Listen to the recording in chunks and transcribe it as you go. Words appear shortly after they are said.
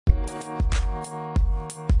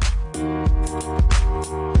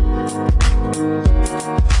Hi,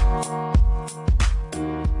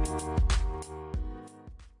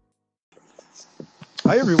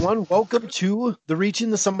 everyone. Welcome to the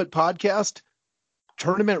Reaching the Summit podcast,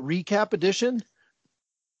 tournament recap edition.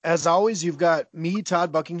 As always, you've got me,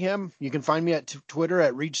 Todd Buckingham. You can find me at Twitter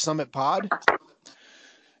at Reach Summit Pod.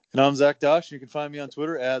 And I'm Zach Dosh. You can find me on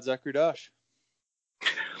Twitter at Zachary Dosh.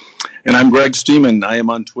 And I'm Greg Steeman. I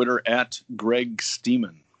am on Twitter at Greg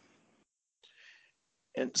Steeman.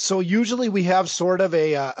 And so usually we have sort of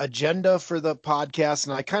a agenda for the podcast,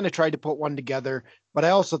 and I kind of tried to put one together. But I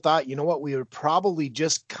also thought, you know what, we would probably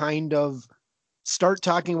just kind of start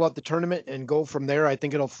talking about the tournament and go from there. I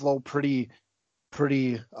think it'll flow pretty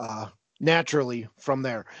naturally from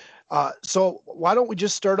there. So why don't we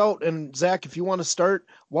just start out? And Zach, if you want to start,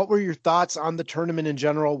 what were your thoughts on the tournament in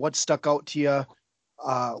general? What stuck out to you?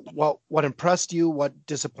 What impressed you? What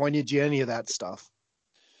disappointed you? Any of that stuff?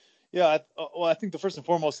 Yeah, I think the first and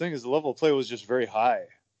foremost thing is the level of play was just very high.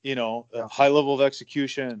 You know, high level of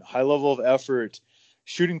execution, high level of effort.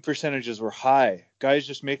 Shooting percentages were high. Guys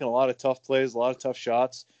just making a lot of tough plays, a lot of tough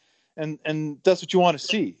shots, and that's what you want to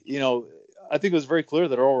see. You know, I think it was very clear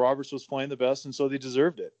that Oral Roberts was playing the best, and so they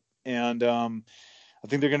deserved it. And I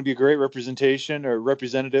think they're going to be a great representation or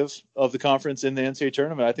representative of the conference in the NCAA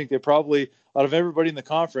tournament. I think they probably, out of everybody in the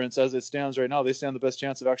conference, as it stands right now, they stand the best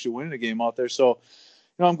chance of actually winning a game out there. So,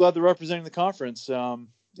 you know, I'm glad they're representing the conference.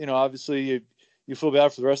 You know, obviously you feel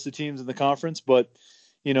bad for the rest of the teams in the conference, but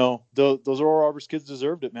you know, those Oral Roberts kids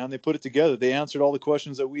deserved it, man. They put it together. They answered all the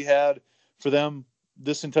questions that we had for them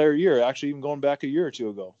this entire year, actually even going back a year or two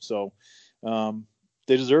ago. So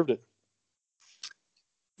they deserved it.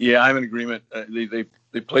 Yeah, I'm in agreement.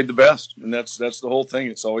 They played the best, and that's the whole thing.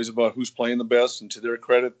 It's always about who's playing the best, and to their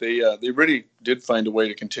credit, they really did find a way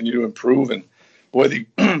to continue to improve. And boy, they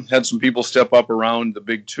had some people step up around the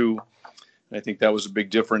big two. And I think that was a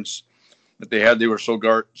big difference that they were so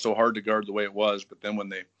hard to guard the way it was. But then when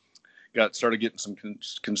they started getting some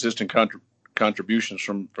consistent contributions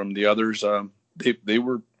from the others, they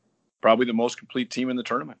were probably the most complete team in the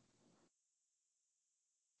tournament.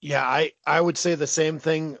 Yeah, I would say the same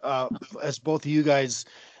thing as both of you guys.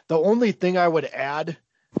 The only thing I would add,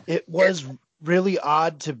 it was really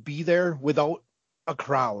odd to be there without a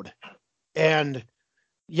crowd. And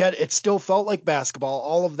yet it still felt like basketball.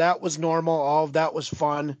 All of that was normal. All of that was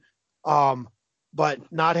fun.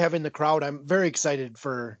 But not having the crowd, I'm very excited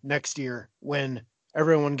for next year when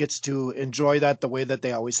everyone gets to enjoy that the way that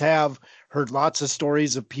they always have. Heard lots of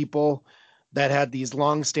stories of people that had these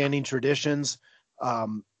long-standing traditions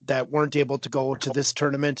that weren't able to go to this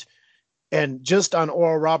tournament. And just on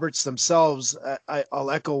Oral Roberts themselves, I'll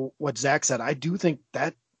echo what Zach said. I do think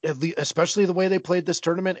that, at least, especially the way they played this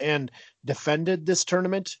tournament and defended this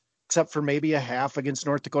tournament, except for maybe a half against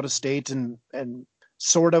North Dakota State and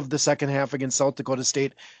sort of the second half against South Dakota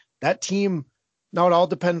State, that team, now it all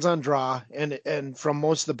depends on draw. And from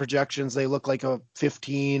most of the projections, they look like a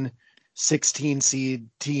 15, 16 seed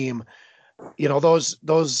team. You know, those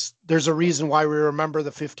there's a reason why we remember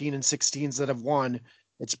the 15 and 16s that have won.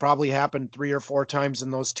 It's probably happened 3 or 4 times in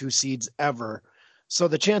those 2 seeds ever. So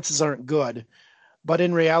the chances aren't good. But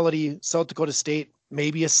in reality, South Dakota State,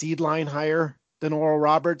 maybe a seed line higher than Oral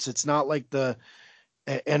Roberts. It's not like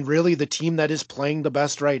and really the team that is playing the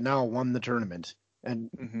best right now won the tournament. And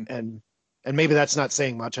maybe that's not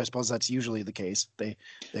saying much. I suppose that's usually the case. They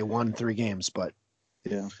won 3 games, but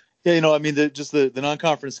yeah. Yeah, you know, I mean, the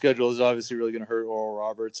non-conference schedule is obviously really going to hurt Oral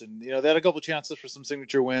Roberts, and you know they had a couple chances for some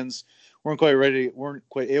signature wins, weren't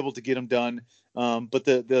quite able to get them done. But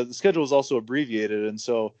the schedule was also abbreviated, and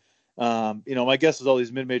so you know, my guess is all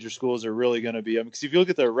these mid-major schools are really going to be. I mean, because if you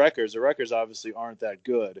look at their records, obviously aren't that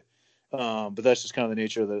good. But that's just kind of the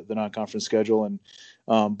nature of the non-conference schedule.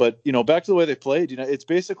 And but you know, back to the way they played, you know, it's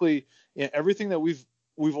basically everything that we've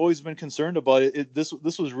always been concerned about.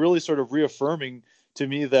 This was really sort of reaffirming to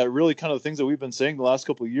me that really kind of the things that we've been saying the last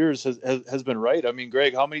couple of years has been right. I mean,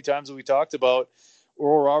 Greg, how many times have we talked about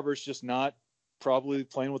Oral Roberts just not probably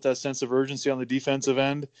playing with that sense of urgency on the defensive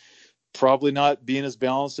end, probably not being as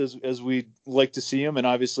balanced as we'd like to see him. And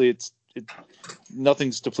obviously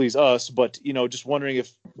nothing's to please us, but you know, just wondering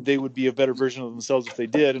if they would be a better version of themselves if they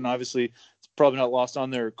did. And obviously it's probably not lost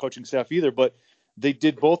on their coaching staff either, but they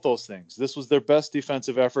did both those things. This was their best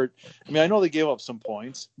defensive effort. I mean, I know they gave up some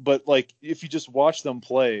points, but like if you just watch them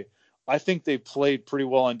play, I think they played pretty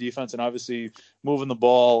well on defense, and obviously moving the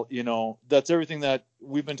ball, you know, that's everything that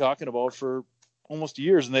we've been talking about for almost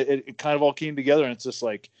years, and it kind of all came together. And it's just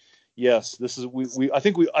like, yes, this is I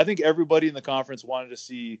think everybody in the conference wanted to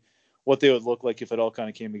see what they would look like if it all kind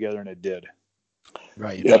of came together, and it did.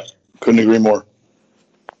 Right. Yep. Couldn't agree more.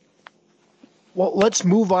 Well, let's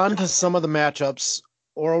move on to some of the matchups.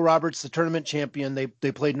 Oral Roberts, the tournament champion, they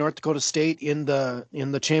played North Dakota State in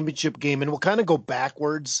the championship game, and we'll kind of go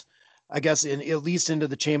backwards, I guess, in at least into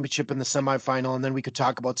the championship and the semifinal, and then we could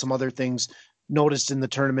talk about some other things noticed in the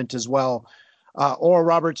tournament as well. Oral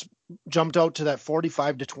Roberts jumped out to that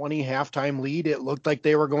 45-20 halftime lead. It looked like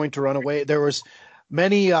they were going to run away. There was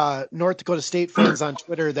many North Dakota State fans on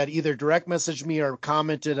Twitter that either direct messaged me or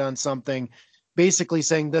commented on something basically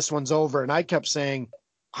saying this one's over. And I kept saying,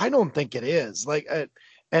 I don't think it is.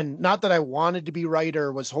 And not that I wanted to be right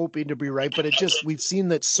or was hoping to be right, but we've seen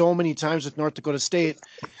that so many times with North Dakota State.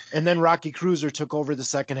 And then Rocky Cruiser took over the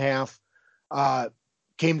second half,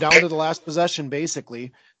 came down to the last possession,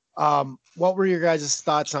 basically. What were your guys'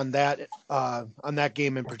 thoughts on that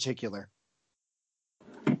game in particular?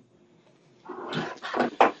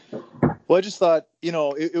 Well, I just thought,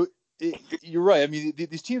 you're right. I mean,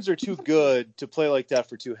 these teams are too good to play like that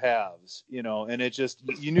for two halves, and it just,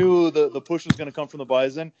 you knew the push was going to come from the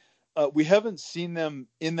Bison. We haven't seen them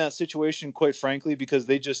in that situation, quite frankly, because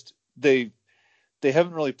they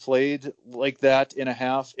haven't really played like that in a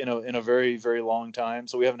half in a very, very long time.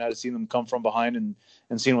 So we haven't had to see them come from behind and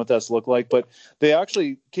seen what that's looked like. But they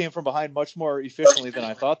actually came from behind much more efficiently than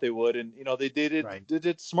I thought they would. And, they did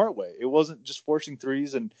it smart way. It wasn't just forcing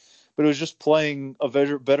threes, but it was just playing a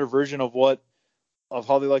better version of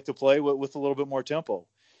how they like to play with a little bit more tempo.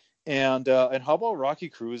 And how about Rocky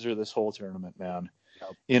Cruiser this whole tournament, man?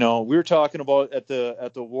 Yep. We were talking about at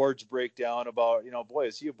the awards breakdown about, boy,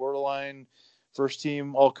 is he a borderline first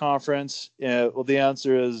team all conference? Well, the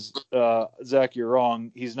answer is, Zach, you're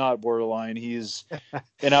wrong. He's not borderline. He's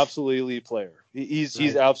an absolutely elite player.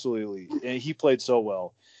 He's absolutely elite, and he played so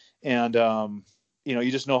well. And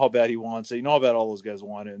you just know how bad he wants it. You know how bad all those guys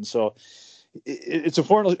want it. And so it's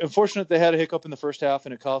unfortunate they had a hiccup in the first half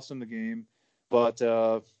and it cost them the game. But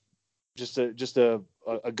just a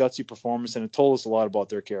gutsy performance, and it told us a lot about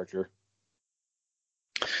their character.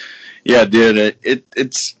 Yeah, it did.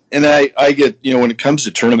 It's and I get, when it comes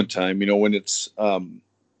to tournament time, when it's the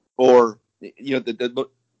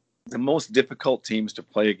most difficult teams to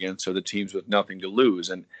play against are the teams with nothing to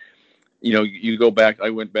lose. And you go back.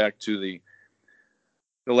 I went back to the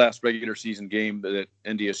last regular season game that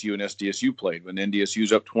NDSU and SDSU played when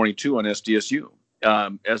NDSU's up 22 on SDSU.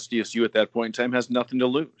 SDSU at that point in time has nothing to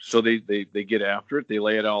lose, so they get after it. They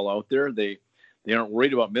lay it all out there. They aren't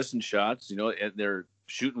worried about missing shots. They're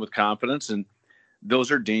shooting with confidence, and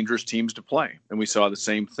those are dangerous teams to play. And we saw the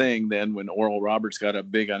same thing then when Oral Roberts got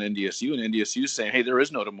up big on NDSU, and NDSU saying, "Hey, there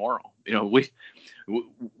is no tomorrow.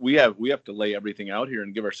 We have to lay everything out here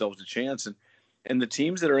and give ourselves a chance." And the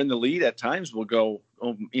teams that are in the lead at times will go,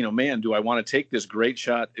 "Oh, man, do I want to take this great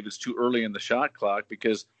shot if it's too early in the shot clock?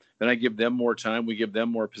 Because then I give them more time. We give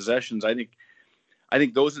them more possessions." I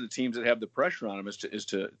think those are the teams that have the pressure on them is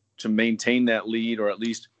to maintain that lead, or at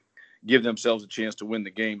least give themselves a chance to win the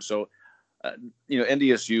game. So,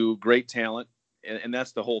 NDSU, great talent, and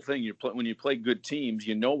that's the whole thing. When you play good teams,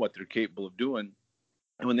 you know what they're capable of doing,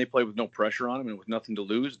 and when they play with no pressure on them and with nothing to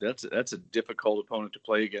lose, that's a difficult opponent to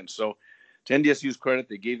play against. So, to NDSU's credit,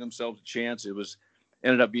 they gave themselves a chance. It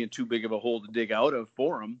ended up being too big of a hole to dig out of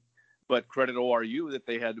for them, but credit ORU that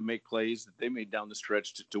they had to make plays that they made down the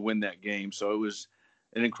stretch to win that game. So it was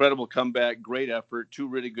an incredible comeback, great effort, two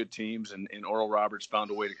really good teams, and Oral Roberts found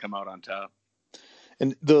a way to come out on top.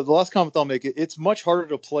 And the last comment I'll make, it's much harder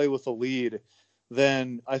to play with a lead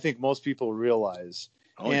than I think most people realize.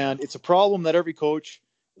 And it's a problem that every coach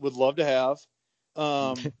would love to have.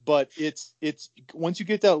 But it's once you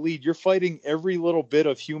get that lead, you're fighting every little bit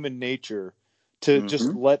of human nature to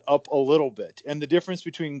just let up a little bit. And the difference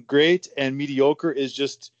between great and mediocre is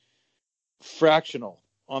just fractional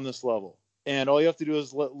on this level. And all you have to do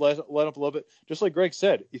is let up a little bit. Just like Greg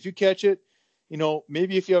said, if you catch it,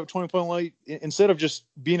 maybe if you have a 20-point lead, instead of just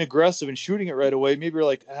being aggressive and shooting it right away, maybe you're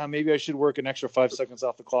like, maybe I should work an extra 5 seconds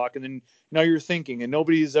off the clock. And then now you're thinking, and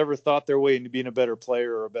nobody's ever thought their way into being a better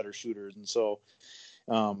player or a better shooter. And so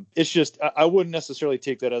it's just, I wouldn't necessarily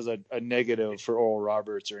take that as a negative for Oral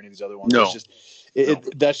Roberts or any of these other ones. No.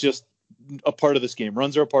 That's just a part of this game.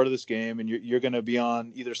 Runs are a part of this game, and you're going to be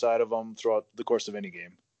on either side of them throughout the course of any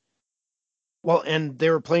game. Well, and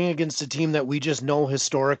they were playing against a team that we just know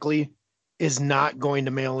historically is not going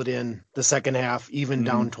to mail it in the second half, even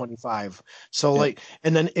down 25. So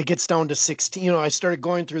and then it gets down to 16. I started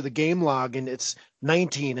going through the game log, and it's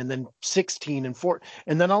 19 and then 16 and 4.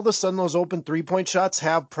 And then all of a sudden those open 3-point shots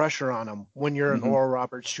have pressure on them when you're an Oral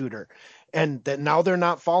Roberts shooter. And that now they're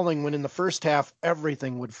not falling, when in the first half,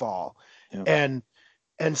 everything would fall. Yeah.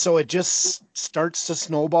 And so it just starts to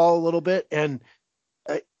snowball a little bit. And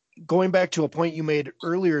going back to a point you made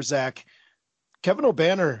earlier, Zach, Kevin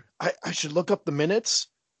O'Banner, I should look up the minutes,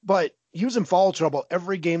 but he was in foul trouble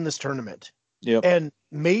every game this tournament. Yep. And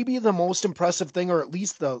maybe the most impressive thing, or at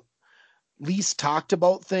least the least talked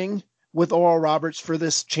about thing with Oral Roberts for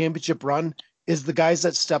this championship run, is the guys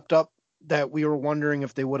that stepped up that we were wondering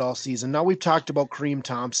if they would all season. Now we've talked about Kareem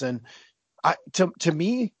Thompson. To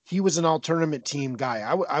me, he was an all-tournament team guy.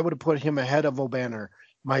 I would have put him ahead of O'Banner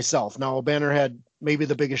myself. Now O'Banner had maybe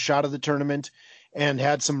the biggest shot of the tournament and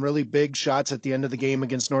had some really big shots at the end of the game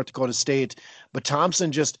against North Dakota State. But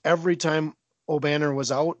Thompson, just every time O'Banner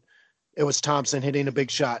was out, it was Thompson hitting a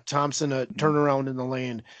big shot. Thompson a turnaround in the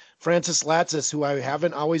lane. Francis Latsis, who I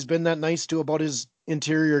haven't always been that nice to about his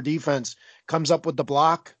interior defense, comes up with the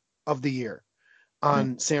block of the year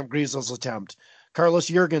on Sam Griesel's attempt. Carlos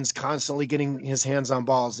Jurgens constantly getting his hands on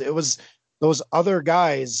balls. It was those other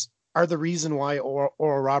guys are the reason why Oral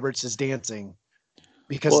Roberts is dancing,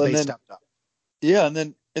 because they stepped up. Yeah, and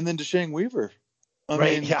then Deshang Weaver. I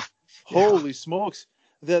mean, yeah. Holy smokes.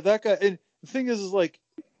 That guy, and the thing is like,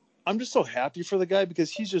 I'm just so happy for the guy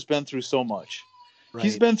because he's just been through so much. Right.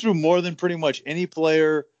 He's been through more than pretty much any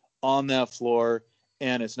player on that floor,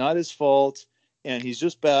 and it's not his fault, and he's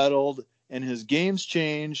just battled, and his game's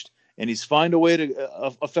changed, and he's found a way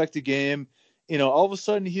to affect the game. You know, all of a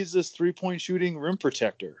sudden he's this 3-point shooting rim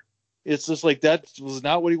protector. It's just like, that was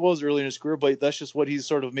not what he was early in his career, but that's just what he's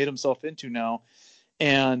sort of made himself into now.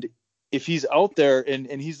 And if he's out there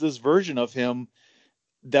and he's this version of him,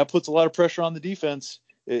 that puts a lot of pressure on the defense,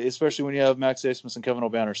 especially when you have Max Abmas and Kevin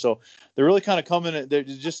O'Banner. So they're really kind of coming. They're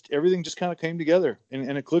just, everything just kind of came together,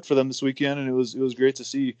 and it clicked for them this weekend, and it was great to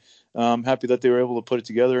see. Happy that they were able to put it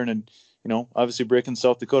together, and you know, obviously breaking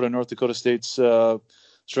South Dakota, North Dakota State's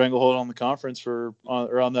stranglehold on the conference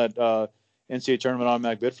on that NCAA tournament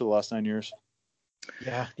automatic bid for the last 9 years.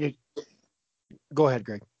 Yeah, go ahead,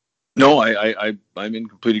 Greg. No, I'm in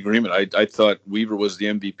complete agreement. I thought Weaver was the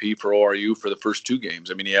MVP for ORU for the first two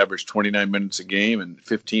games. I mean, he averaged 29 minutes a game and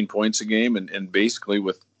 15 points a game, and basically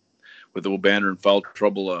with O'Banner in foul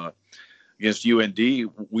trouble against UND,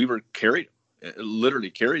 Weaver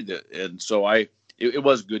literally carried it. And so it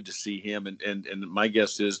was good to see him. And my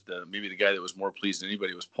guess is maybe the guy that was more pleased than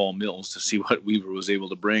anybody was Paul Mills, to see what Weaver was able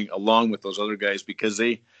to bring along with those other guys, because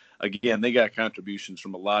they got contributions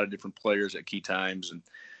from a lot of different players at key times,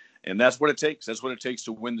 and that's what it takes. That's what it takes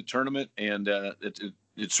to win the tournament, and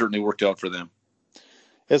it certainly worked out for them.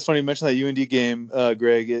 It's funny you mentioned that UND game,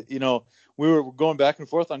 Greg. We were going back and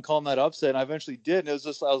forth on calling that upset, and I eventually did. And it was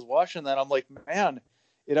just, I was watching that, I'm like, man,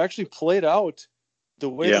 it actually played out the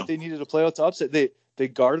way that they needed to play out to upset. They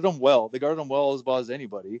guarded them well. They guarded them well as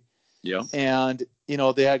anybody. Yeah. And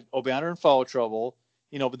they had O'Banner in foul trouble.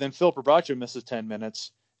 But then Philip Rebraca misses 10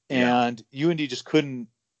 minutes, and UND just couldn't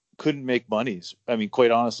make bunnies. I mean,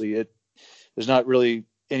 quite honestly, there's not really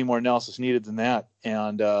any more analysis needed than that.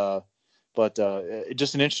 And but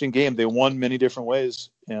just an interesting game. They won many different ways,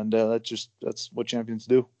 and that's what champions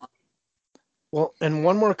do. Well, and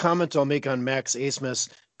one more comment I'll make on Max Abmas,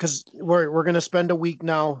 because we're going to spend a week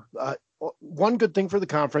now. One good thing for the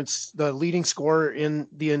conference, the leading scorer in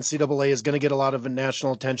the NCAA is going to get a lot of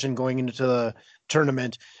national attention going into the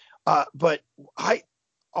tournament. But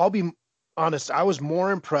I'll be honest, I was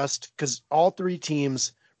more impressed because all three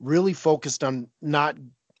teams really focused on not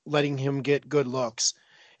letting him get good looks.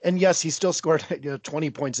 And yes, he still scored 20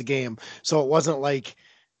 points a game. So it wasn't like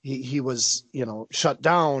he was, shut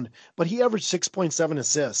down, but he averaged 6.7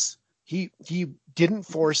 assists. He didn't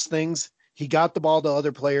force things. He got the ball to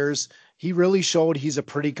other players. He really showed he's a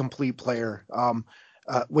pretty complete player,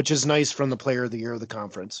 which is nice from the player of the year of the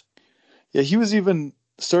conference. Yeah, he was even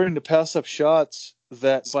starting to pass up shots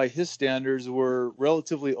that by his standards were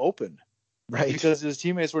relatively open, right? Because his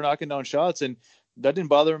teammates were knocking down shots, and that didn't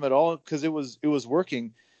bother him at all because it was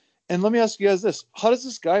working. And let me ask you guys this: how does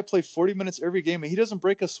this guy play 40 minutes every game and he doesn't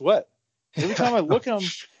break a sweat? Every time I look at him,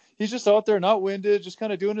 he's just out there, not winded, just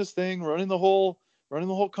kind of doing his thing, running the whole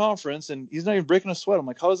conference, and he's not even breaking a sweat. I'm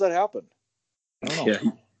like, how does that happen? I don't know.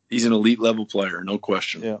 Yeah, he's an elite level player, no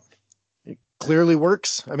question. Yeah. It clearly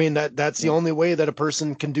works. I mean, that's the only way that a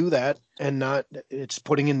person can do that, and not it's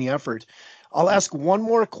putting in the effort. I'll ask one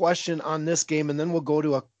more question on this game, and then we'll go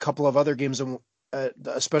to a couple of other games, and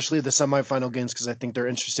especially the semifinal games, because I think they're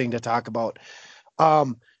interesting to talk about.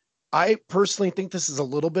 I personally think this is a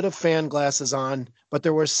little bit of fan glasses on, but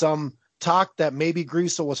there was some talk that maybe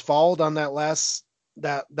Griesel was fouled on that last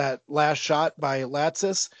shot by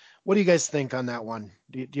Latsis. What do you guys think on that one?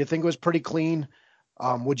 Do you think it was pretty clean?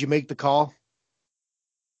 Would you make the call?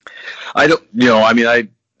 I don't,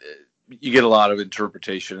 you get a lot of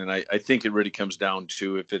interpretation, and I think it really comes down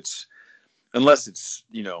to unless it's,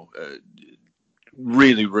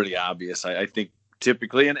 really, really obvious. I think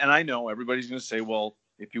typically, and I know everybody's going to say, well,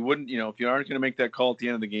 if you wouldn't, if you aren't going to make that call at the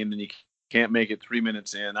end of the game, then you can't make it 3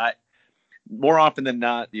 minutes in. More often than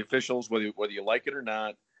not, the officials, whether you like it or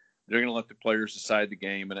not, they're going to let the players decide the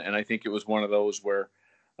game. And I think it was one of those where,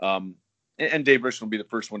 and Dave Richardson will be the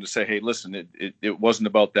first one to say, hey, listen, it wasn't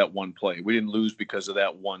about that one play. We didn't lose because of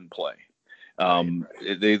that one play.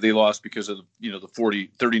 They lost because of, the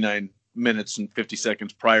 39 minutes and 50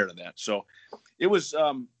 seconds prior to that. So it was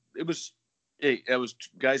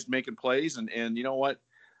guys making plays. And you know what?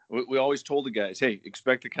 We always told the guys, hey,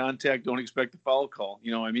 expect the contact, don't expect the foul call.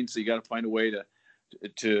 You know what I mean? So you got to find a way to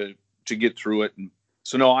get through it. And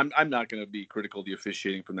so, no, I'm not going to be critical of the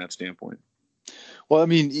officiating from that standpoint. Well, I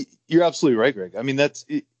mean, you're absolutely right, Greg. I mean,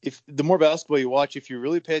 if the more basketball you watch, if you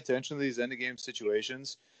really pay attention to these end of game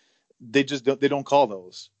situations, they don't call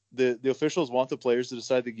those. The officials want the players to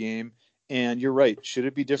decide the game. And you're right. Should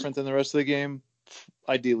it be different than the rest of the game?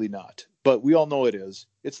 Ideally not. But we all know it is.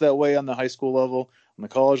 It's that way on the high school level, on the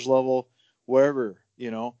college level, wherever,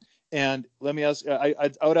 And let me ask, I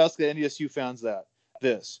would ask the NDSU fans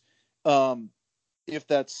this. If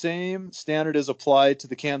that same standard is applied to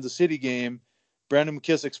the Kansas City game, Brandon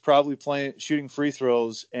McKissick's probably shooting free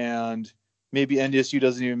throws, and maybe NDSU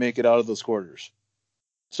doesn't even make it out of those quarters.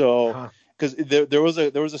 So, because there was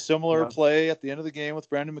a similar play at the end of the game with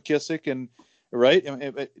Brandon McKissick, and right? Am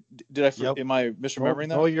I misremembering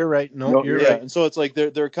that? No, you're right. No, you're right. And so it's like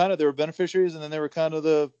they were beneficiaries, and then they were kind of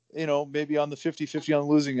the maybe on the 50-50 on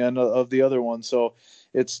the losing end of the other one. So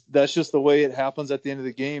that's just the way it happens at the end of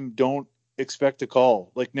the game. Don't expect to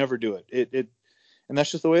call, never do it. And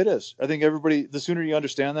that's just the way it is. I think everybody, the sooner you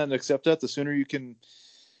understand that and accept that, the sooner you can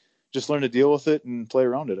just learn to deal with it and play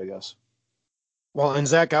around it, I guess. Well, and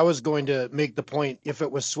Zach, I was going to make the point, if it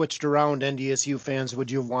was switched around, NDSU fans, would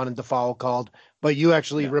you have wanted the foul called? But you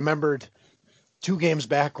actually remembered 2 games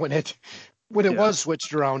back when it was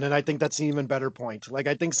switched around, and I think that's an even better point.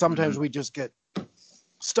 I think sometimes we just get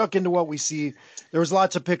stuck into what we see. There was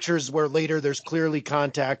lots of pictures where later there's clearly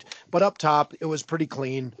contact, but up top it was pretty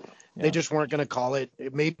clean. Yeah. They just weren't going to call it.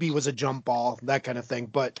 It maybe was a jump ball, that kind of thing.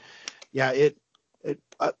 But yeah,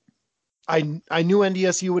 I knew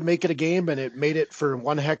NDSU would make it a game, and it made it for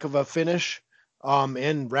one heck of a finish,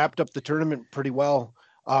 and wrapped up the tournament pretty well.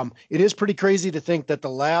 It is pretty crazy to think that the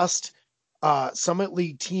last Summit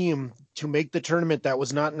League team to make the tournament that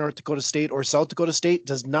was not North Dakota State or South Dakota State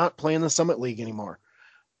does not play in the Summit League anymore.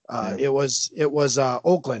 It was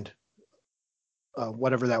Oakland,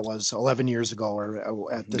 whatever that was, 11 years ago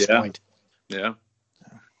or at this point. Yeah.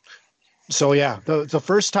 So yeah, the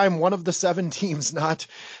first time one of the 7 teams, not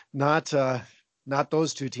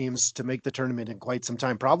those 2 teams, to make the tournament in quite some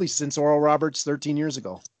time, probably since Oral Roberts 13 years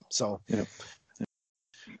ago. So, yeah.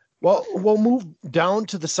 Well, we'll move down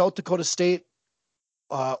to the South Dakota State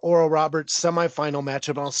Oral Roberts semifinal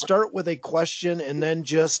matchup. I'll start with a question and then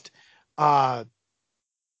just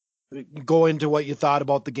go into what you thought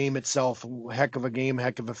about the game itself. Heck of a game,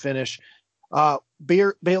 heck of a finish.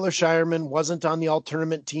 Baylor Shireman wasn't on the all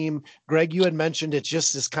tournament team. Greg, you had mentioned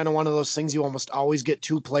it's kind of one of those things, you almost always get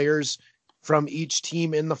 2 players from each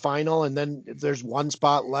team in the final, and then there's one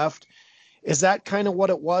spot left. Is that kind of what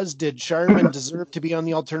it was? Did Shireman deserve to be on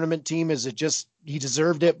the all tournament team? Is it just he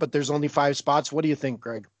deserved it, but there's only 5 spots? What do you think,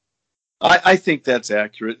 Greg? I think that's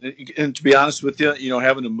accurate. And to be honest with you,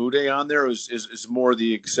 having a Mude on there is more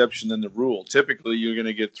the exception than the rule. Typically, you're going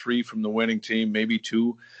to get 3 from the winning team, maybe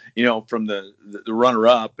 2, from the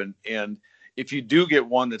runner-up. And if you do get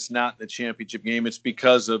one that's not in the championship game, it's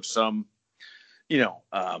because of some,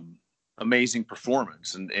 amazing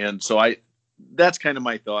performance. And so that's kind of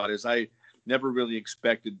my thought, is I never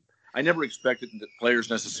expected the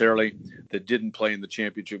players necessarily that didn't play in the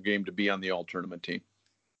championship game to be on the all tournament team.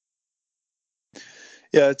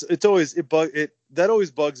 Yeah, it's always that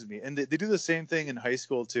always bugs me, and they do the same thing in high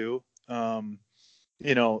school too.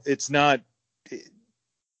 It's not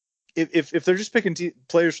if they're just picking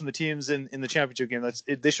players from the teams in the championship game,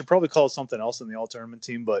 they should probably call it something else in the all tournament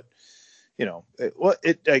team. But I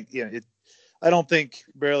don't think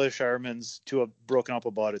Baylor Shireman's too broken up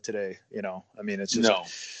about it today. I mean, it's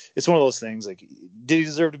just it's one of those things. Did he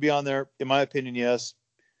deserve to be on there? In my opinion, yes.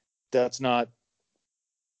 That's not.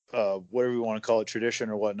 Whatever you want to call it, tradition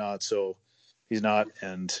or whatnot. So he's not.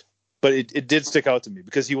 But it did stick out to me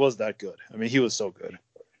because he was that good. I mean, he was so good.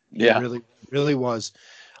 Yeah, he really, really was.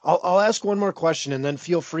 I'll ask one more question, and then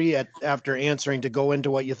feel free after answering to go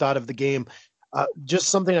into what you thought of the game. Just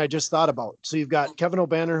something I just thought about. So you've got Kevin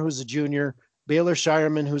O'Banner, who's a junior, Baylor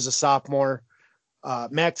Shireman, who's a sophomore,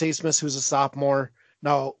 Max Asmus, who's a sophomore.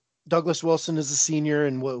 Now Douglas Wilson is a senior,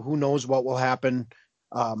 and who knows what will happen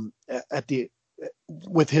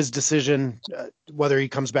with his decision, whether he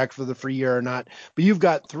comes back for the free year or not. But you've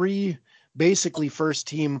got three basically first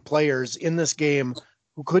team players in this game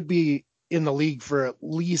who could be in the league for at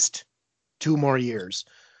least 2 more years.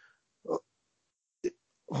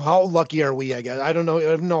 How lucky are we? I guess I don't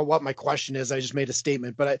know what my question is. I just made a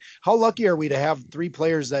statement, but how lucky are we to have three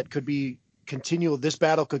players that could be continue? This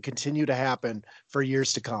battle could continue to happen for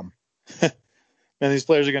years to come. And these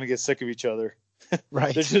players are going to get sick of each other.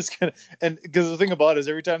 Right. They're just going to, and because the thing about it is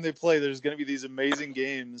every time they play, there's going to be these amazing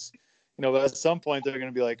games, but at some point they're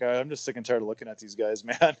going to be like, I'm just sick and tired of looking at these guys,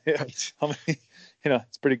 man. Right. How many,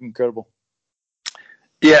 it's pretty incredible.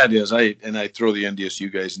 Yeah, it is. I throw the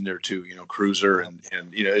NDSU guys in there too, Cruiser and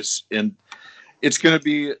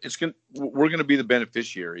we're going to be the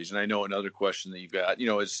beneficiaries. And I know another question that you've got,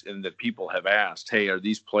 is, and that people have asked, hey, are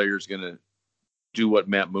these players going to do what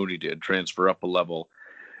Matt Mooney did, transfer up a level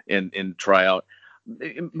and try out?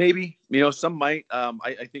 Maybe, some might.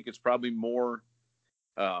 I think it's probably more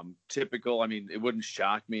typical. I mean, it wouldn't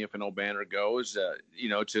shock me if an O'Banner goes,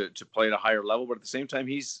 to play at a higher level. But at the same time,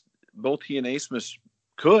 both he and Asmus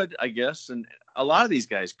could, I guess, and a lot of these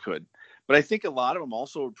guys could. But I think a lot of them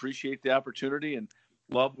also appreciate the opportunity and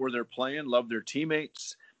love where they're playing, love their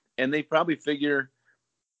teammates, and they probably figure,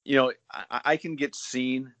 I can get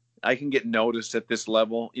seen. I can get noticed at this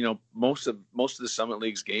level. Most of the Summit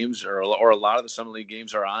League's games or a lot of the Summit League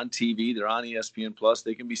games are on TV. They're on ESPN Plus.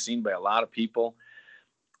 They can be seen by a lot of people.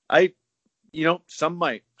 Some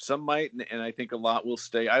might, and I think a lot will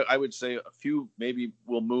stay. I would say a few maybe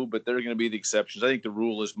will move, but they're going to be the exceptions. I think the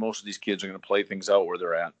rule is most of these kids are going to play things out where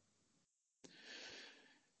they're at.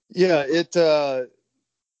 Yeah, this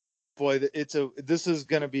is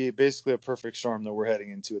going to be basically a perfect storm that we're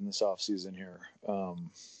heading into in this off season here.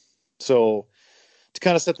 So to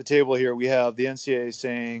kind of set the table here, we have the NCAA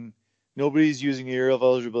saying nobody's using a year of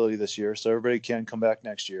eligibility this year, so everybody can come back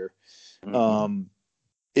next year. Mm-hmm.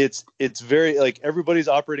 It's very everybody's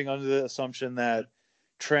operating under the assumption that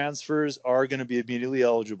transfers are going to be immediately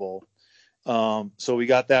eligible. So we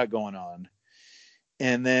got that going on.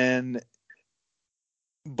 And then,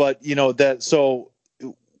 but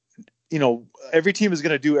every team is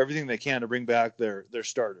going to do everything they can to bring back their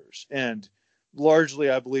starters. And largely,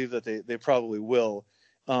 I believe that they probably will.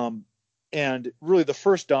 And really the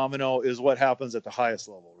first domino is what happens at the highest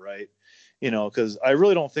level, right? Because I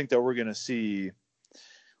really don't think that we're going to see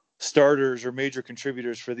starters or major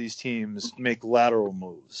contributors for these teams make lateral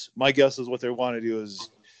moves. My guess is what they want to do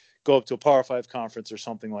is go up to a Power 5 conference or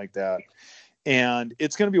something like that. And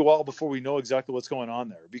it's going to be a while before we know exactly what's going on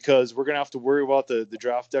there because we're going to have to worry about the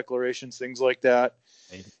draft declarations, things like that.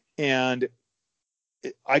 Right. And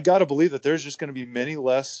I got to believe that there's just going to be many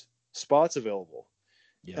less spots available.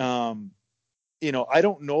 Yeah. I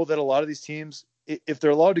don't know that a lot of these teams, if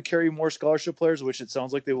they're allowed to carry more scholarship players, which it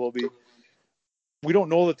sounds like they will be, we don't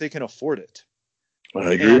know that they can afford it.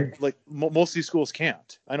 I agree. And, most of these schools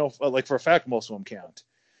can't. I know, for a fact, most of them can't.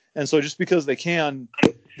 And so just because they can,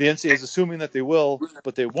 the NCAA is assuming that they will,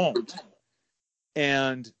 but they won't.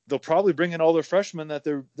 And they'll probably bring in all their freshmen that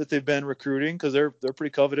they've been recruiting because they're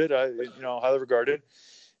pretty coveted, highly regarded.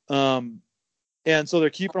 And so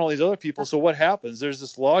they're keeping all these other people. So what happens? There's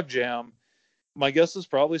this log jam. My guess is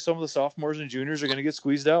probably some of the sophomores and juniors are going to get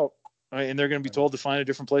squeezed out, right? And they're going to be told to find a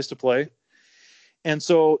different place to play. And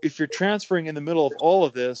so if you're transferring in the middle of all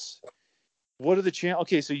of this, what are the chances?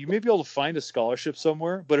 Okay, so you may be able to find a scholarship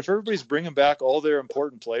somewhere, but if everybody's bringing back all their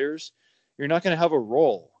important players, you're not going to have a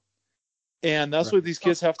role. And that's what these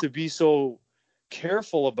kids have to be so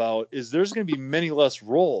careful about is there's going to be many less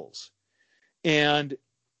roles. And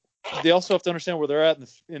they also have to understand where they're at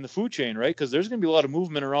in the food chain, right? Because there's going to be a lot of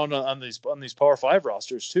movement around on these Power 5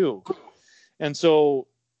 rosters too. And so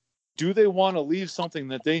do they want to leave something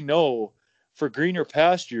that they know for greener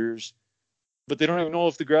pastures, but they don't even know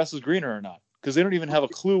if the grass is greener or not because they don't even have a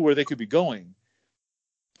clue where they could be going?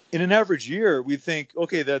 In an average year, we think,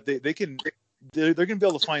 okay, that they're going to be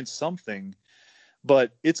able to find something,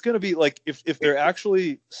 but it's going to be if they're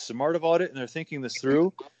actually smart about it and they're thinking this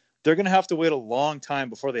through, they're going to have to wait a long time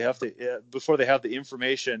before they have the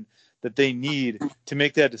information that they need to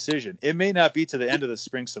make that decision. It may not be to the end of the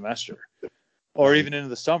spring semester or even into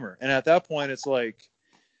the summer. And at that point, it's like,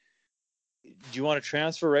 do you want to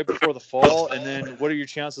transfer right before the fall? And then what are your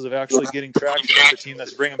chances of actually getting traction with the team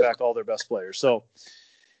that's bringing back all their best players? So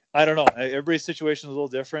I don't know. Everybody's situation is a little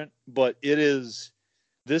different, but this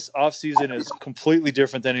offseason is completely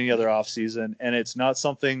different than any other offseason. And it's not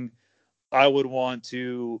something I would want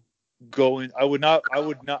to go in. I would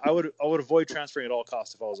avoid transferring at all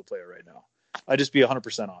costs if I was a player right now. I'd just be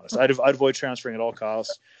 100% honest. I'd avoid transferring at all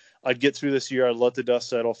costs. I'd get through this year. I'd let the dust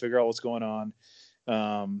settle, figure out what's going on.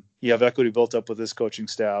 You have equity built up with this coaching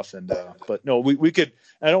staff, and but no, we could.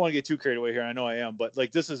 I don't want to get too carried away here. I know I am, but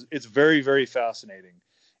like it's very, very fascinating,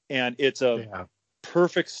 and it's a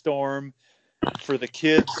perfect storm for the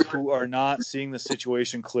kids who are not seeing the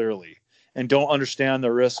situation clearly and don't understand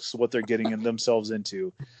the risks, what they're getting themselves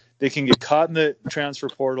into. They can get caught in the transfer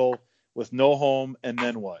portal with no home, and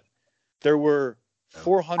then what? There were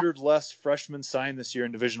 400 less freshmen signed this year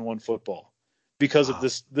in Division I football because of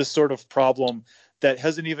this sort of problem that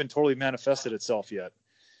hasn't even totally manifested itself yet.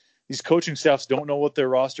 These coaching staffs don't know what their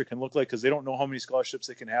roster can look like because they don't know how many scholarships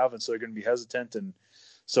they can have, and so they're going to be hesitant. And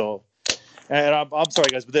so, and I'm sorry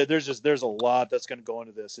guys, but there's a lot that's going to go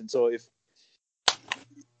into this, and so if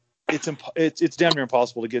it's damn near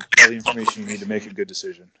impossible to get all the information you need to make a good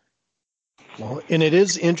decision. Well, and it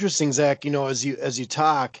is interesting, Zach. As you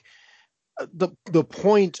talk, the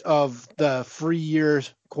point of the free year,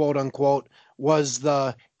 quote unquote, was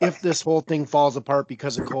if this whole thing falls apart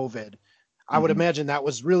because of COVID. I would imagine that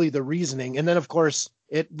was really the reasoning. And then, of course,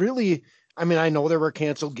 it really, I know there were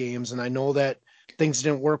canceled games and I know that things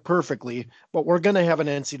didn't work perfectly, but we're going to have an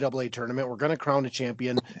NCAA tournament. We're going to crown a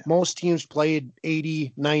champion. Yeah. Most teams played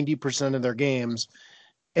 80, 90% of their games.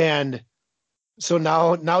 And so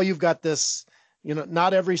now you've got this,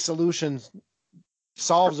 not every solution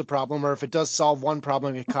solves a problem, or if it does solve one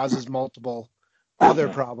problem, it causes multiple other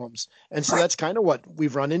problems. And so that's kind of what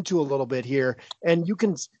we've run into a little bit here. And you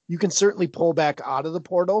can certainly pull back out of the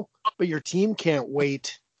portal, but your team can't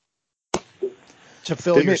wait to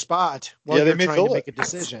fill your spot while you're trying to make a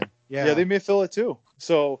decision. Yeah, they may fill it too.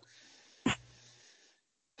 So,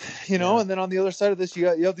 and then on the other side of this, you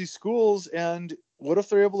have these schools, and what if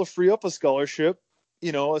they're able to free up a scholarship?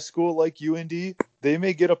 A school like UND, they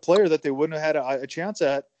may get a player that they wouldn't have had a chance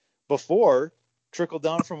at before, trickle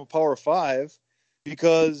down from a Power 5,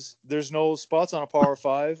 because there's no spots on a Power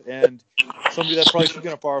 5, and somebody that probably should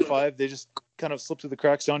get a Power 5, they just kind of slip through the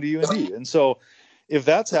cracks down to UND. And so if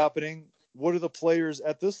that's happening, what are the players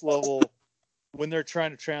at this level when they're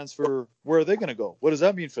trying to transfer? Where are they going to go? What does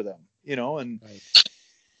that mean for them? And right.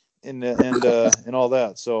 and all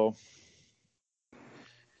that. So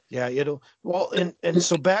yeah, and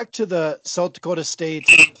so back to the South Dakota State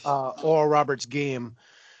Oral Roberts game.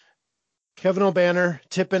 Kevin Obanor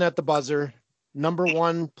tipping at the buzzer, number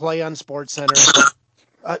 1 play on SportsCenter.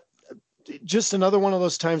 Just another one of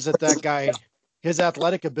those times that guy, his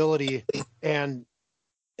athletic ability, and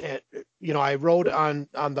I wrote on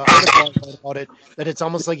the article about it that it's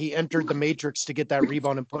almost like he entered the matrix to get that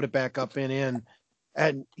rebound and put it back up and in.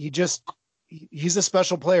 And he's a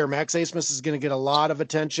special player. Max Abmas is going to get a lot of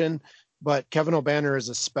attention, but Kevin Obanor is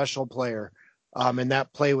a special player. And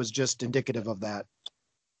that play was just indicative of that.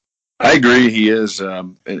 I agree. He is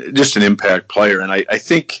just an impact player. And I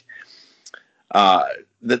think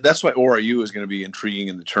that's why ORU is going to be intriguing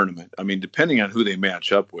in the tournament. Depending on who they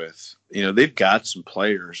match up with, they've got some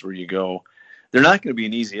players where you go, they're not going to be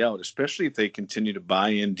an easy out, especially if they continue to buy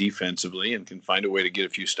in defensively and can find a way to get a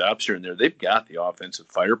few stops here and there. They've got the offensive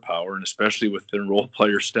firepower, and especially with their role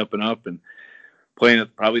players stepping up and playing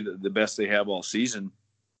at probably the best they have all season.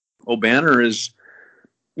 Obanor is,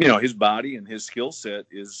 his body and his skill set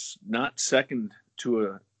is not second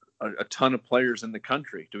to a ton of players in the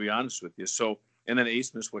country, to be honest with you. So, and then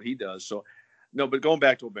Abmas, what he does. So, no, but going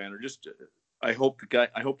back to Obanor, just I hope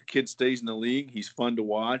the kid stays in the league. He's fun to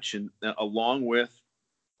watch, and along with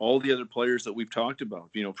all the other players that we've talked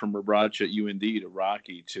about, from Rabracha at UND to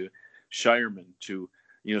Rocky to Shireman to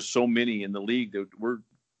so many in the league that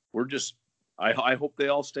we're just. I hope they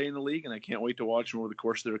all stay in the league, and I can't wait to watch them over the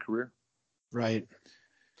course of their career. Right.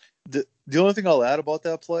 The only thing I'll add about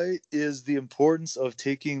that play is the importance of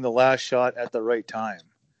taking the last shot at the right time.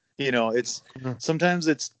 It's sometimes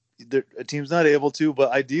a team's not able to,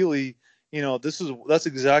 but ideally, that's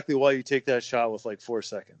exactly why you take that shot with like 4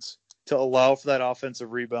 seconds to allow for that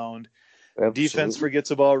offensive rebound. Absolutely. Defense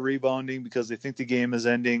forgets about rebounding because they think the game is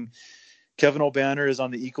ending. Kevin Obanor is on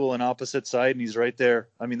the equal and opposite side, and he's right there.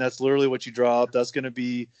 That's literally what you draw up. That's going to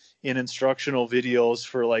be in instructional videos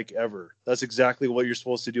for like ever. That's exactly what you're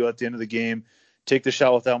supposed to do at the end of the game. Take the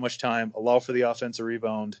shot without much time, allow for the offensive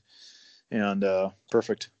rebound, and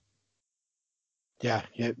perfect. Yeah,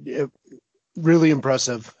 really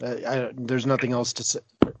impressive. There's nothing else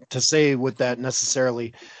to say with that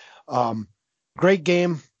necessarily. Great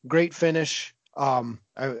game, great finish.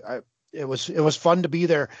 It was fun to be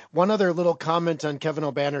there. One other little comment on Kevin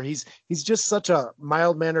Obanor. He's just such a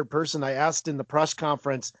mild-mannered person. I asked in the press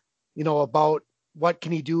conference, about what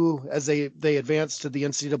can he do as they advance to the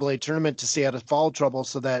NCAA tournament to stay out of foul trouble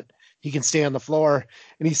so that he can stay on the floor.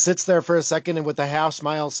 And he sits there for a second and with a half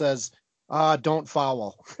smile says, don't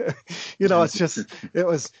foul. It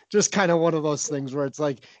was just kind of one of those things where it's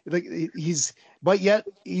like he's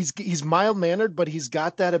mild mannered, but he's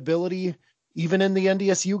got that ability even in the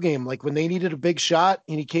NDSU game. Like when they needed a big shot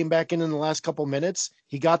and he came back in the last couple minutes,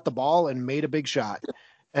 he got the ball and made a big shot.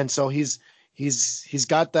 And so he's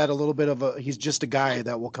got that a little bit of he's just a guy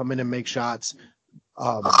that will come in and make shots.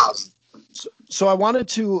 So I wanted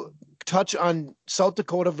to touch on South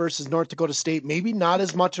Dakota versus North Dakota State. Maybe not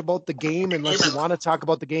as much about the game, unless you want to talk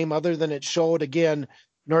about the game, other than it showed, again,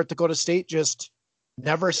 North Dakota State just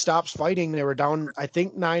never stops fighting. They were down, I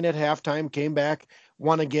think, 9 at halftime, came back,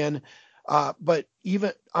 won again. But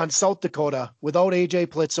even on South Dakota, without AJ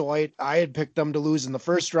Plitzuweit, I had picked them to lose in the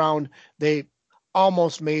first round. They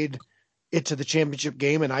almost made it to the championship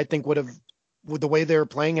game, and I think would have, with the way they were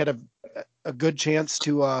playing, had a good chance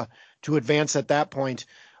to advance at that point.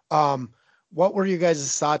 What were you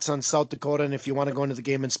guys' thoughts on South Dakota? And if you want to go into the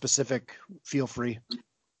game in specific, feel free.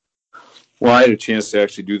 Well, I had a chance to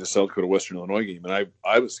actually do the South Dakota Western Illinois game, and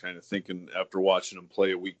I was kind of thinking after watching them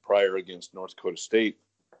play a week prior against North Dakota State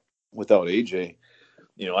without AJ,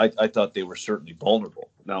 I thought they were certainly vulnerable.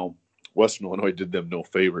 Now, Western Illinois did them no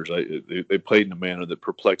favors. They played in a manner that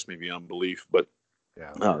perplexed me beyond belief, but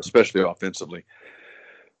especially offensively.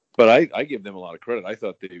 But I give them a lot of credit. I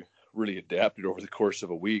thought they really adapted over the course of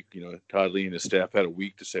a week. Todd Lee and his staff had a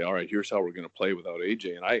week to say, all right, here's how we're going to play without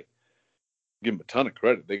AJ. And I give them a ton of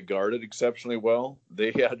credit. They guarded exceptionally well.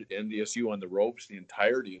 They had NDSU on the ropes the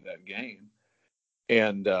entirety of that game.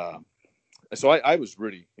 And so I was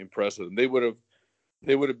really impressed with them. They would have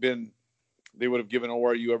given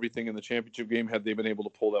ORU everything in the championship game had they been able to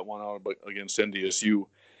pull that one out against NDSU.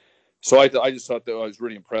 So I just thought that I was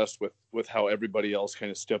really impressed with how everybody else kind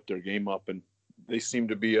of stepped their game up, and they seemed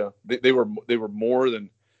to be they were more than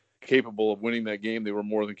capable of winning that game. They were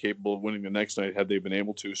more than capable of winning the next night had they been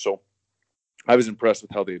able to. So I was impressed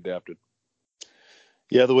with how they adapted.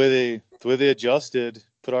 Yeah, the way they adjusted,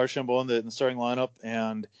 put Archambault in the starting lineup,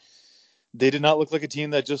 and they did not look like a team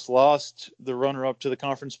that just lost the runner-up to the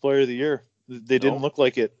conference player of the year. They didn't look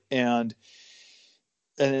like it, and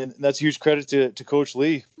that's huge credit to Coach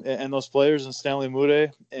Lee and those players and Stanley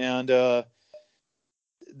Mude, and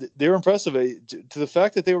they were impressive to the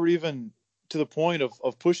fact that they were even to the point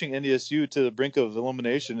of pushing NDSU to the brink of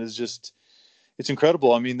elimination is just, it's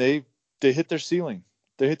incredible. I mean, they hit their ceiling.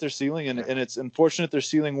 They hit their ceiling, and it's unfortunate their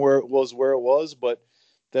ceiling where it was, but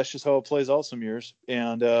that's just how it plays out some years.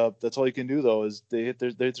 And that's all you can do, though, is they hit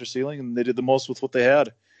their ceiling, and they did the most with what they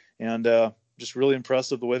had. And just really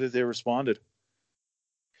impressive the way that they responded.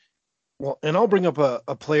 Well, and I'll bring up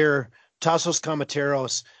a player, Tasos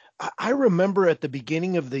Kamateros. I remember at the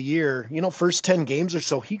beginning of the year, first 10 games or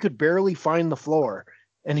so, he could barely find the floor.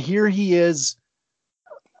 And here he is,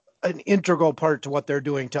 an integral part to what they're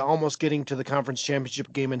doing, to almost getting to the conference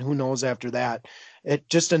championship game. And who knows after that. It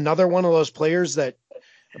just another one of those players that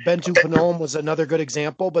Bentu Panome was another good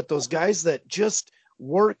example, but those guys that just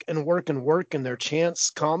work and work and work, and their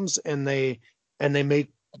chance comes and they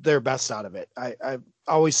make their best out of it. I'm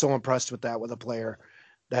always so impressed with that, with a player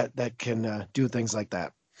that can do things like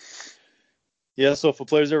that. Yeah, so if a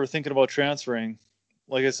player's ever thinking about transferring,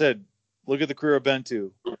 like I said, look at the career of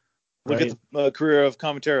Bentu. Look at the career of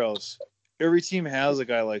Kamateros. Every team has a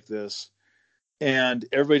guy like this, and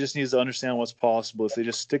everybody just needs to understand what's possible. If they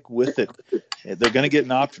just stick with it, they're going to get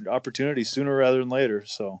an opportunity sooner rather than later.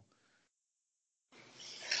 So,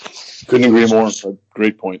 couldn't agree more.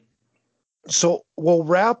 Great point. So we'll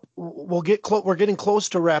wrap. We'll get close. We're getting close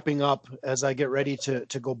to wrapping up as I get ready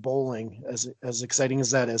to go bowling. As exciting as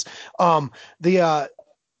that is, I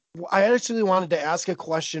actually wanted to ask a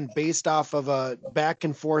question based off of a back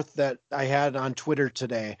and forth that I had on Twitter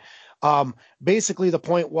today. Basically, the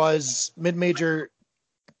point was mid-major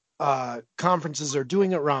conferences are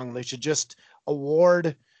doing it wrong. They should just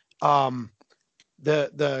award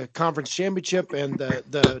the conference championship and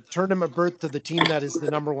the tournament berth to the team that is the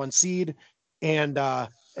number one seed, and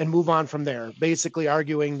move on from there. Basically,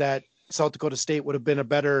 arguing that South Dakota State would have been a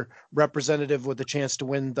better representative with a chance to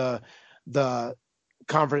win the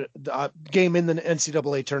conference game in the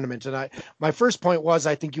NCAA tournament. And my first point was,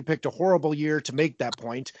 I think you picked a horrible year to make that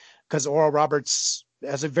point, because Oral Roberts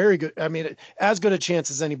has a very good, as good a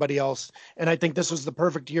chance as anybody else. And I think this was the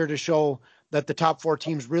perfect year to show that the top four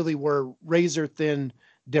teams really were razor thin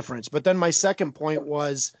difference. But then my second point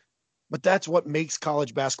was, but that's what makes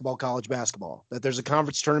college basketball, that there's a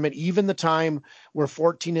conference tournament. Even the time we're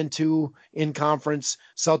 14-2 in conference,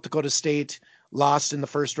 South Dakota State lost in the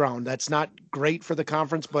first round. That's not great for the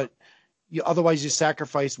conference, but otherwise you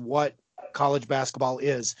sacrifice what college basketball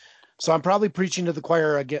is. So I'm probably preaching to the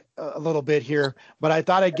choir again a little bit here, but I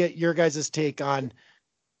thought I'd get your guys' take on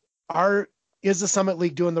is the Summit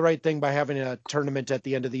League doing the right thing by having a tournament at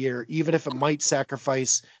the end of the year, even if it might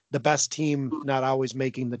sacrifice the best team not always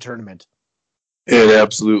making the tournament? It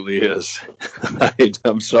absolutely is.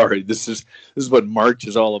 I'm sorry. This is what March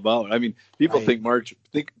is all about. I mean, people Right.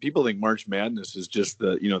 think March Madness is just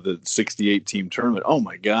the 68 team tournament. Oh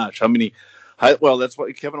my gosh, how many? Well, that's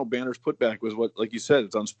what Kevin O'Banner's putback was. What, like you said,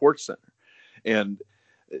 it's on Sports Center, and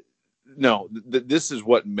no, this is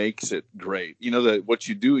what makes it great. What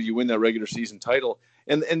you do, you win that regular season title,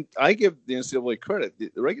 and I give the NCAA credit.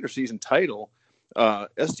 The regular season title.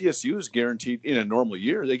 SDSU is guaranteed in a normal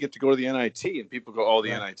year. They get to go to the NIT, and people go, "Oh,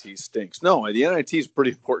 the NIT stinks." No, the NIT is a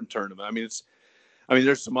pretty important tournament. I mean,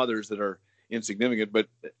 there's some others that are insignificant, but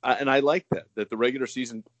I like that the regular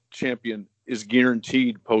season champion is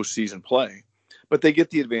guaranteed postseason play, but they get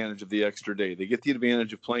the advantage of the extra day. They get the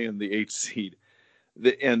advantage of playing the 8th seed,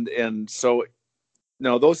 and so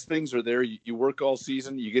no, those things are there. You work all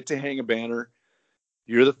season. You get to hang a banner.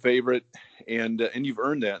 You're the favorite, and you've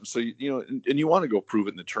earned that. And so and you want to go prove it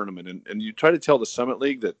in the tournament. And you try to tell the Summit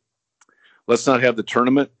League that let's not have the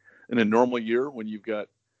tournament in a normal year when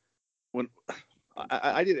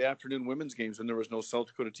I did afternoon women's games when there was no South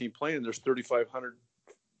Dakota team playing, and there's 3,500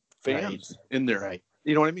 fans in there. Right.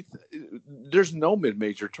 You know what I mean? There's no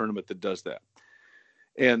mid-major tournament that does that.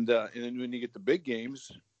 And then when you get the big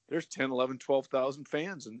games, there's 10, 11, 12,000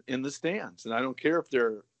 fans in the stands, and I don't care if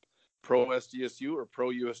they're pro SDSU or pro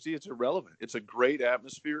USD, it's irrelevant. It's a great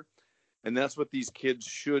atmosphere, and that's what these kids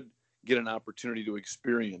should get an opportunity to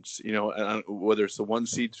experience, whether it's the 1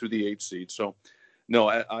 seed through the 8 seed. So no,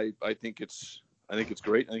 I think it's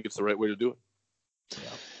great. I think it's the right way to do it.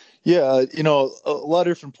 Yeah, a lot of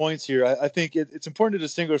different points here. I think it's important to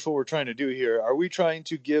distinguish what we're trying to do here. Are we trying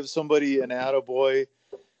to give somebody an attaboy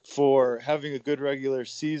for having a good regular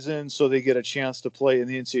season so they get a chance to play in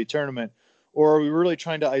the NCAA tournament? Or are we really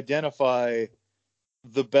trying to identify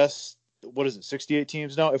the best, 68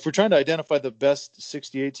 teams now? If we're trying to identify the best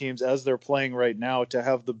 68 teams as they're playing right now to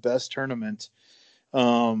have the best tournament,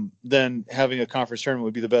 then having a conference tournament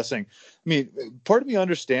would be the best thing. I mean, part of me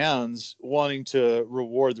understands wanting to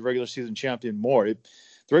reward the regular season champion more. The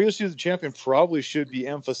regular season champion probably should be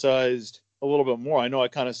emphasized a little bit more. I know I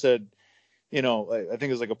kind of said, I think it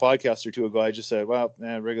was like a podcast or two ago, I just said, well,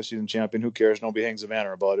 regular season champion, who cares? Nobody hangs a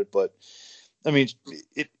banner about it. But I mean,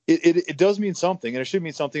 it does mean something, and it should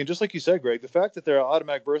mean something. And just like you said, Greg, the fact that there are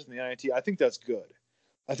automatic berths in the NIT, I think that's good.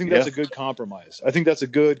 I think that's a good compromise. I think that's a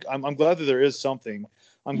good. I'm glad that there is something.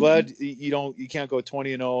 I'm glad you can't go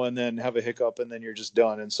 20-0 and then have a hiccup and then you're just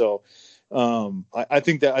done. And so I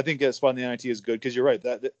think that spot in the NIT is good because you're right.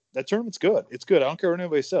 That tournament's good. It's good. I don't care what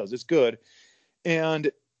anybody says. It's good.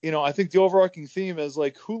 And I think the overarching theme is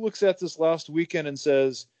like, who looks at this last weekend and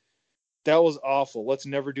says that was awful. Let's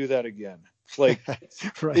never do that again. Like,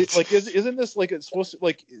 right. Isn't this like it's supposed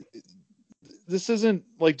to this isn't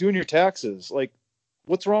like doing your taxes. Like,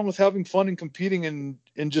 what's wrong with having fun and competing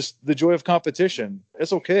and just the joy of competition?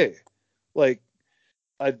 It's okay. Like,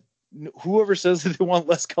 whoever says that they want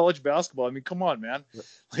less college basketball, I mean, come on, man.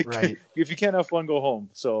 Like, right. If you can't have fun, go home.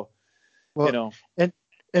 So,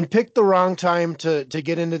 and picked the wrong time to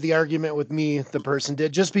get into the argument with me, the person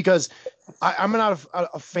did, just because I'm not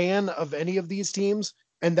a fan of any of these teams.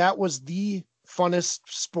 And that was the funnest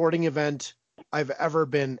sporting event I've ever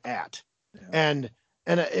been at. Yeah.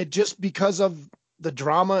 And it just because of the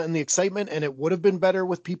drama and the excitement, and it would have been better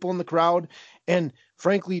with people in the crowd. And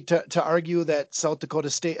frankly, to argue that South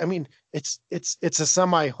Dakota State, I mean, it's a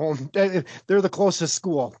semi-home. They're the closest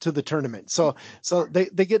school to the tournament. So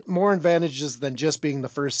they get more advantages than just being the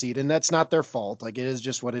first seed. And that's not their fault. Like, it is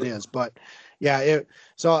just what it is. But yeah,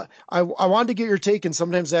 so I wanted to get your take. And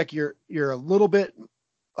sometimes, Zach, you're a little bit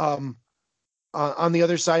on the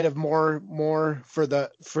other side of more for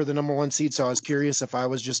the number 1 seed. So I was curious if I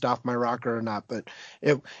was just off my rocker or not, but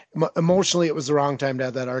emotionally it was the wrong time to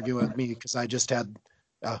have that argument with me because I just had,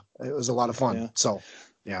 it was a lot of fun. Yeah. So,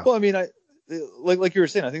 yeah. Well, I mean, like you were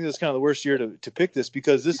saying, I think this is kind of the worst year to pick this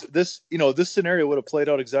because this scenario would have played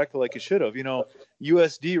out exactly like it should have.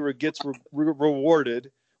 USD gets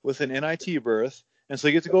rewarded with an NIT berth. And so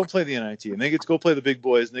they get to go play the NIT and they get to go play the big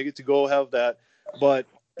boys and they get to go have that. But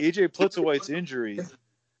AJ Plitzowite's injury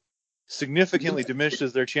significantly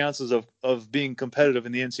diminishes their chances of being competitive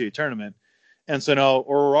in the NCAA tournament. And so now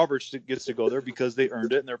Oral Roberts gets to go there because they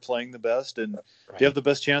earned it and they're playing the best and they have the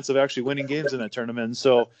best chance of actually winning games in that tournament. And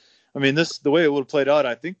so, I mean, the way it would have played out,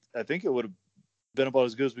 I think it would have been about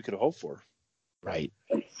as good as we could have hoped for. Right.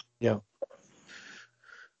 Yeah.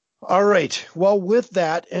 All right. Well, with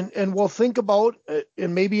that, and we'll think about,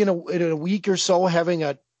 and maybe in a week or so, having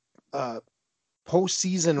a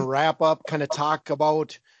postseason wrap up, kind of talk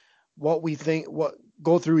about what we think, what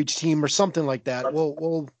go through each team or something like that.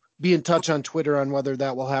 We'll be in touch on Twitter on whether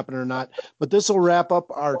that will happen or not. But this will wrap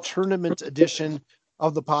up our tournament edition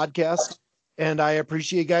of the podcast. And I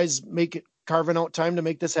appreciate you guys carving out time to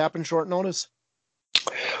make this happen short notice.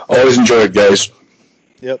 Always enjoy it, guys.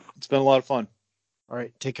 Yep, it's been a lot of fun. All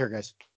right. Take care, guys.